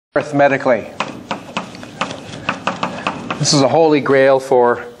arithmetically. This is a holy grail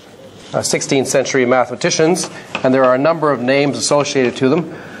for 16th century mathematicians, and there are a number of names associated to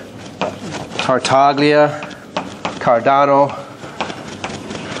them. Tartaglia, Cardano,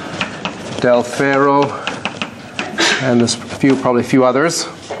 Del Ferro, and there's probably a few others.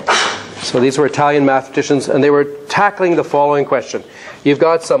 So these were Italian mathematicians, and they were tackling the following question. You've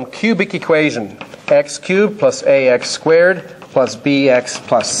got some cubic equation, x cubed plus ax squared plus bx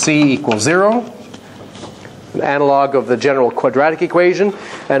plus c equals 0, an analog of the general quadratic equation.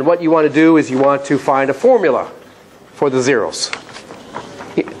 And what you want to do is you want to find a formula for the zeros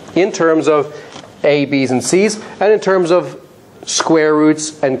in terms of a, b's, and c's, and in terms of square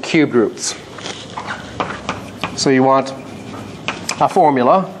roots and cubed roots. So you want a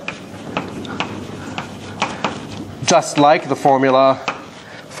formula just like the formula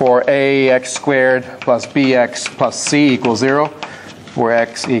for ax squared plus bx plus c equals 0, where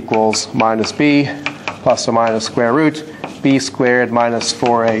x equals minus b plus or minus square root b squared minus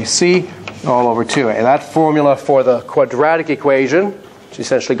 4ac all over 2a. That formula for the quadratic equation, which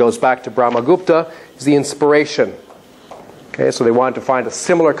essentially goes back to Brahmagupta, is the inspiration. Okay, so they wanted to find a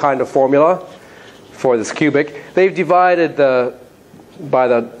similar kind of formula for this cubic. They've divided by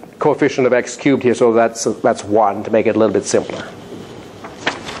the coefficient of x cubed here, so that's 1 to make it a little bit simpler.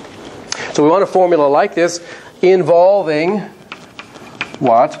 So we want a formula like this involving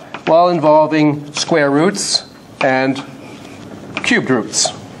what? Well, involving square roots and cubed roots.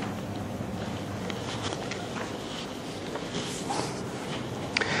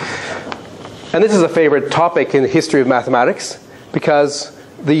 And this is a favorite topic in the history of mathematics because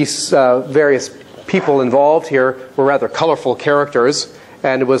these various people involved here were rather colorful characters,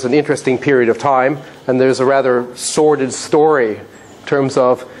 and it was an interesting period of time, and there's a rather sordid story in terms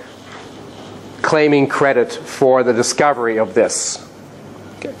of claiming credit for the discovery of this.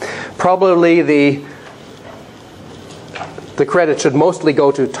 Okay. Probably the credit should mostly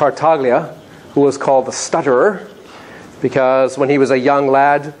go to Tartaglia, who was called the stutterer, because when he was a young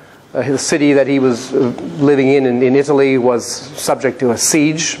lad, the city that he was living in Italy was subject to a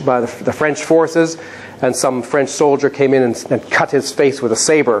siege by the French forces, and some French soldier came in and cut his face with a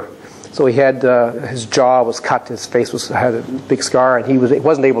saber. So he had his jaw was cut, his face had a big scar, and he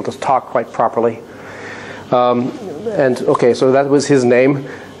wasn't able to talk quite properly. And okay, so that was his name,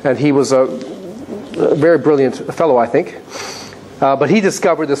 and he was a very brilliant fellow, I think. But he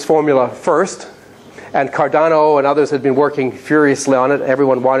discovered this formula first, and Cardano and others had been working furiously on it.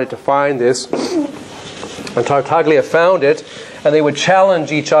 Everyone wanted to find this, and Tartaglia found it, and they would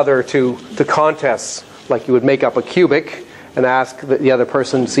challenge each other to contests, like you would make up a cubic and ask the other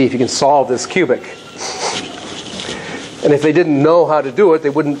person to see if you can solve this cubic. And if they didn't know how to do it, they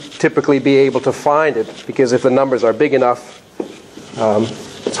wouldn't typically be able to find it, because if the numbers are big enough,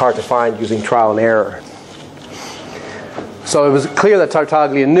 it's hard to find using trial and error. So it was clear that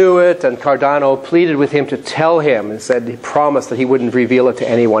Tartaglia knew it, and Cardano pleaded with him to tell him, and said he promised that he wouldn't reveal it to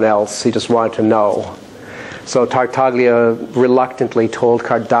anyone else. He just wanted to know. So Tartaglia reluctantly told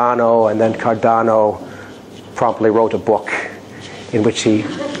Cardano, and then Cardano promptly wrote a book in which he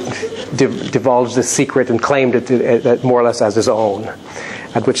divulged the secret and claimed it more or less as his own,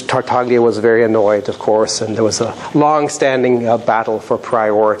 at which Tartaglia was very annoyed, of course, and there was a long-standing battle for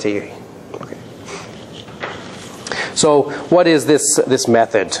priority. Okay. So what is this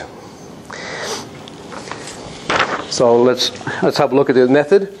method? So let's have a look at the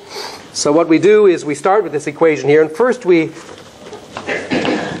method. So what we do is we start with this equation here, and first we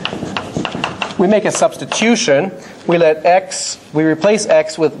make a substitution. We replace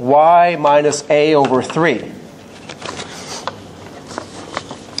x with y minus a over 3.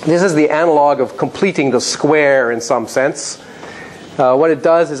 This is the analog of completing the square in some sense. What it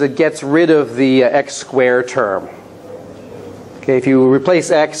does is it gets rid of the x squared term. Okay, if you replace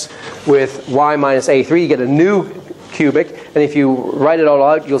x with y minus a3, you get a new cubic, and if you write it all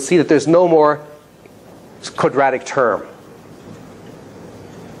out, you'll see that there's no more quadratic term.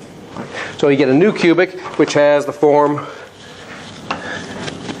 So you get a new cubic, which has the form,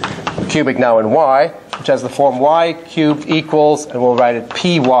 cubic now in y, which has the form y cubed equals, and we'll write it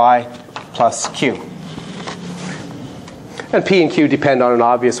py plus q. And p and q depend on an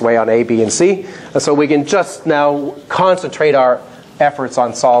obvious way on a, b, and c. And so we can just now concentrate our efforts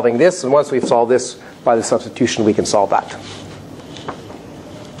on solving this, and once we've solved this by the substitution, we can solve that.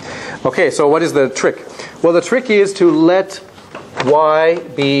 Okay, so what is the trick? Well, the trick is to let y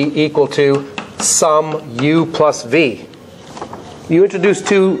be equal to sum u plus v. You introduce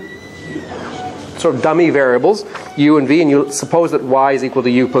two sort of dummy variables, u and v, and you suppose that y is equal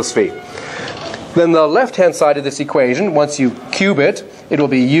to u plus v. Then the left-hand side of this equation, once you cube it, it will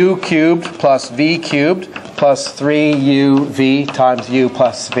be u cubed plus v cubed plus 3uv times u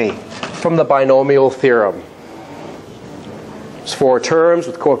plus v from the binomial theorem. It's 4 terms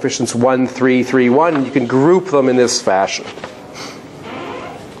with coefficients 1, 3, 3, 1, and you can group them in this fashion.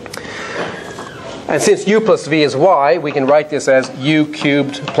 And since u plus v is y, we can write this as u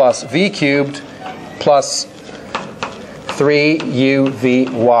cubed plus v cubed plus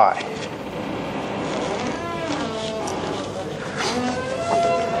 3uvy.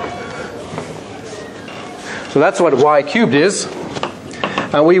 So that's what y cubed is.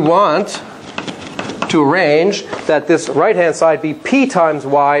 And we want to arrange that this right-hand side be p times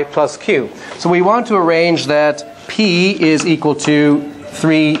y plus q. So we want to arrange that p is equal to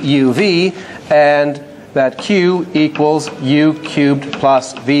 3uv and that q equals u cubed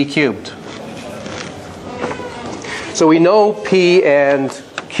plus v cubed. So we know p and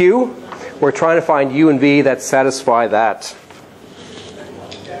q. We're trying to find u and v that satisfy that.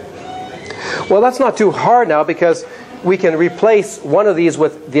 Well, that's not too hard now because we can replace one of these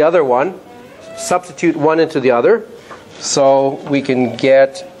with the other one, substitute one into the other. So we can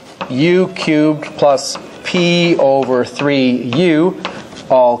get u cubed plus p over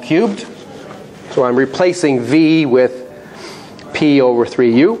 3u all cubed. So I'm replacing v with p over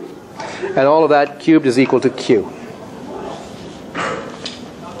 3u. And all of that cubed is equal to q.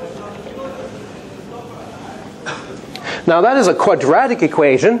 Now that is a quadratic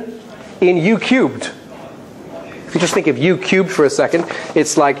equation in u cubed. If you just think of u cubed for a second,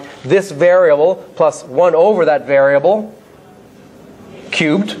 it's like this variable plus 1 over that variable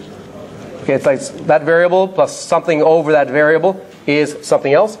cubed. Okay, it's like that variable plus something over that variable is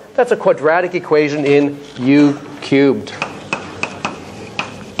something else. That's a quadratic equation in u cubed.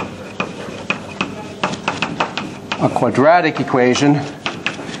 A quadratic equation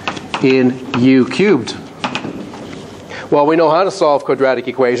in u cubed. Well, we know how to solve quadratic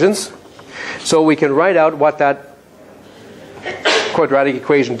equations, so we can write out what that quadratic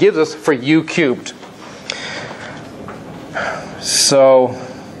equation gives us for u cubed. So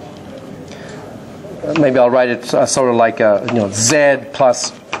maybe I'll write it sort of like z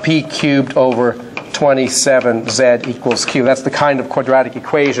plus p cubed over 27z equals q. That's the kind of quadratic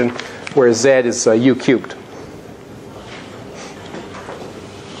equation where z is u cubed.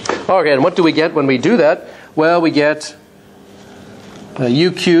 Okay, and what do we get when we do that? Well, we get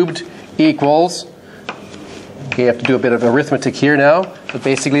u cubed equals, okay, you have to do a bit of arithmetic here now, but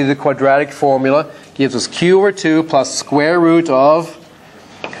basically the quadratic formula gives us q over 2 plus square root of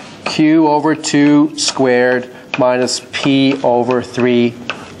q over 2 squared minus p over 3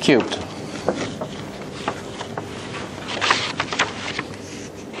 cubed.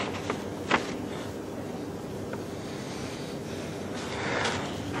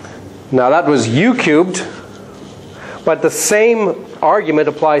 Now that was u cubed, but the same argument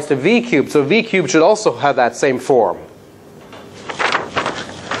applies to v cubed. So v cubed should also have that same form.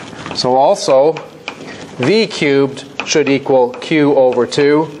 So also v cubed should equal q over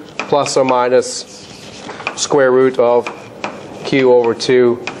 2 plus or minus square root of q over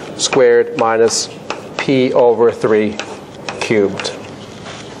 2 squared minus p over 3 cubed.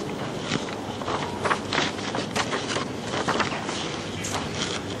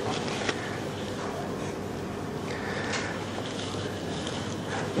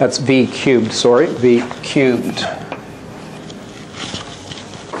 That's v cubed, sorry, v cubed.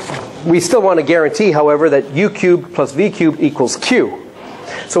 We still want to guarantee, however, that u cubed plus v cubed equals q.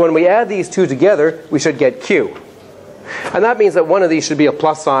 So when we add these two together, we should get q. And that means that one of these should be a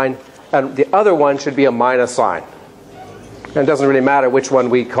plus sign, and the other one should be a minus sign. And it doesn't really matter which one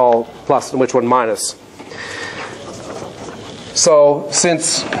we call plus and which one minus. So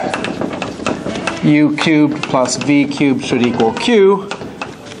since u cubed plus v cubed should equal q,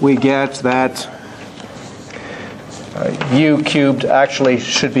 we get that u cubed actually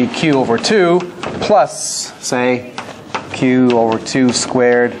should be q over 2 plus, say, q over 2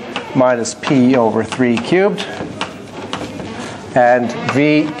 squared minus p over 3 cubed. And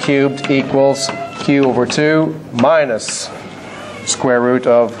v cubed equals q over 2 minus square root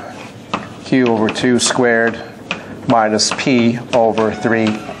of q over 2 squared minus p over 3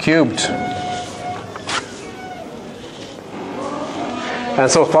 cubed. And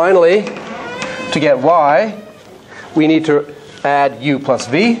so finally, to get y, we need to add u plus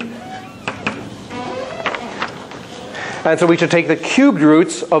v. And so we should take the cubed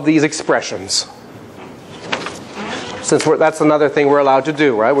roots of these expressions. Since that's another thing we're allowed to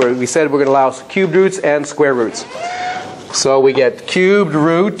do, right? We said we're going to allow cubed roots and square roots. So we get cubed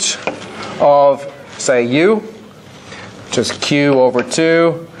root of, say, u, which is q over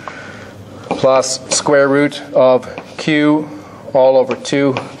 2, plus square root of q all over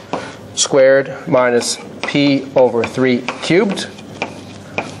 2 squared minus p over 3 cubed.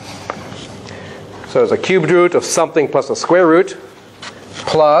 So there's a cubed root of something plus a square root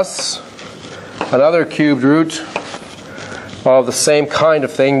plus another cubed root of the same kind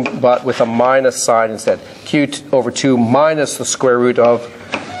of thing but with a minus sign instead. Q over 2 minus the square root of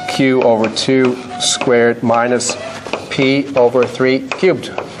q over 2 squared minus p over 3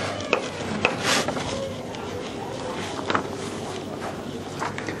 cubed.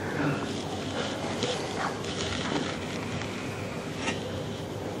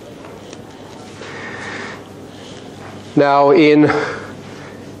 Now, in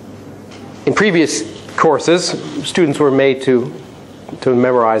previous courses, students were made to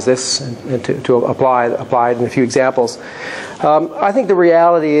memorize this and to apply it in a few examples. I think the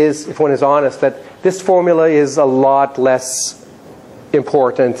reality is, if one is honest, that this formula is a lot less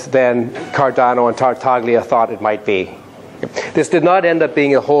important than Cardano and Tartaglia thought it might be. This did not end up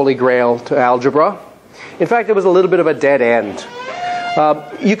being a holy grail to algebra. In fact, it was a little bit of a dead end.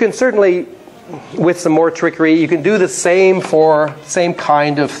 You can certainly, with some more trickery, you can do the same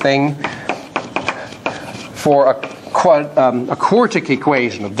kind of thing for a quartic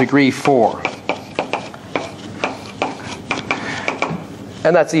equation of degree 4.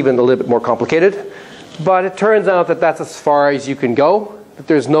 And that's even a little bit more complicated. But it turns out that that's as far as you can go. That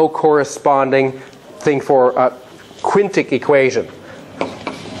there's no corresponding thing for a quintic equation,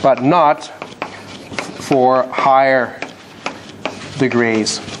 but not for higher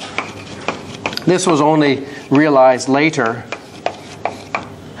degrees. This was only realized later.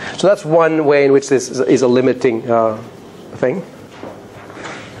 So that's one way in which this is a limiting thing.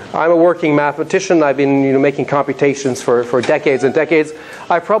 I'm a working mathematician. I've been making computations for decades and decades.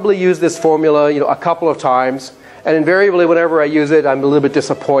 I probably used this formula a couple of times, and invariably whenever I use it, I'm a little bit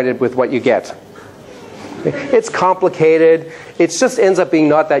disappointed with what you get. It's complicated. It just ends up being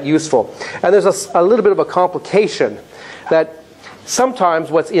not that useful. And there's a little bit of a complication that sometimes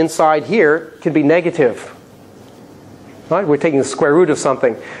what's inside here can be negative. Right? We're taking the square root of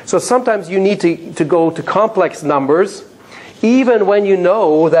something. So sometimes you need to go to complex numbers even when you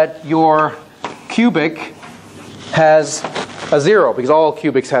know that your cubic has a 0, because all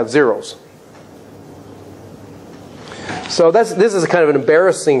cubics have zeros. So this is a kind of an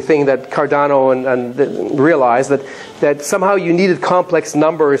embarrassing thing that Cardano and realized, that somehow you needed complex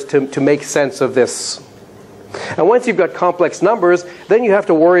numbers to make sense of this. And once you've got complex numbers, then you have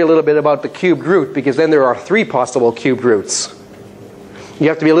to worry a little bit about the cubed root, because then there are 3 possible cubed roots. You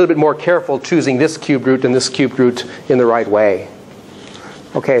have to be a little bit more careful choosing this cubed root and this cubed root in the right way.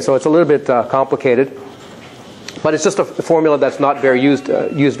 Okay, so it's a little bit complicated, but it's just a formula that's not very used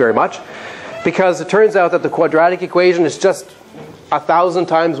very much, because it turns out that the quadratic equation is just 1,000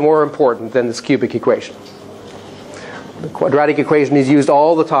 times more important than this cubic equation. The quadratic equation is used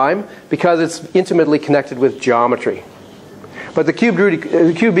all the time because it's intimately connected with geometry. But the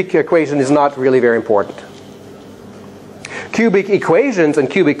cubic equation is not really very important. Cubic equations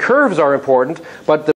and cubic curves are important, but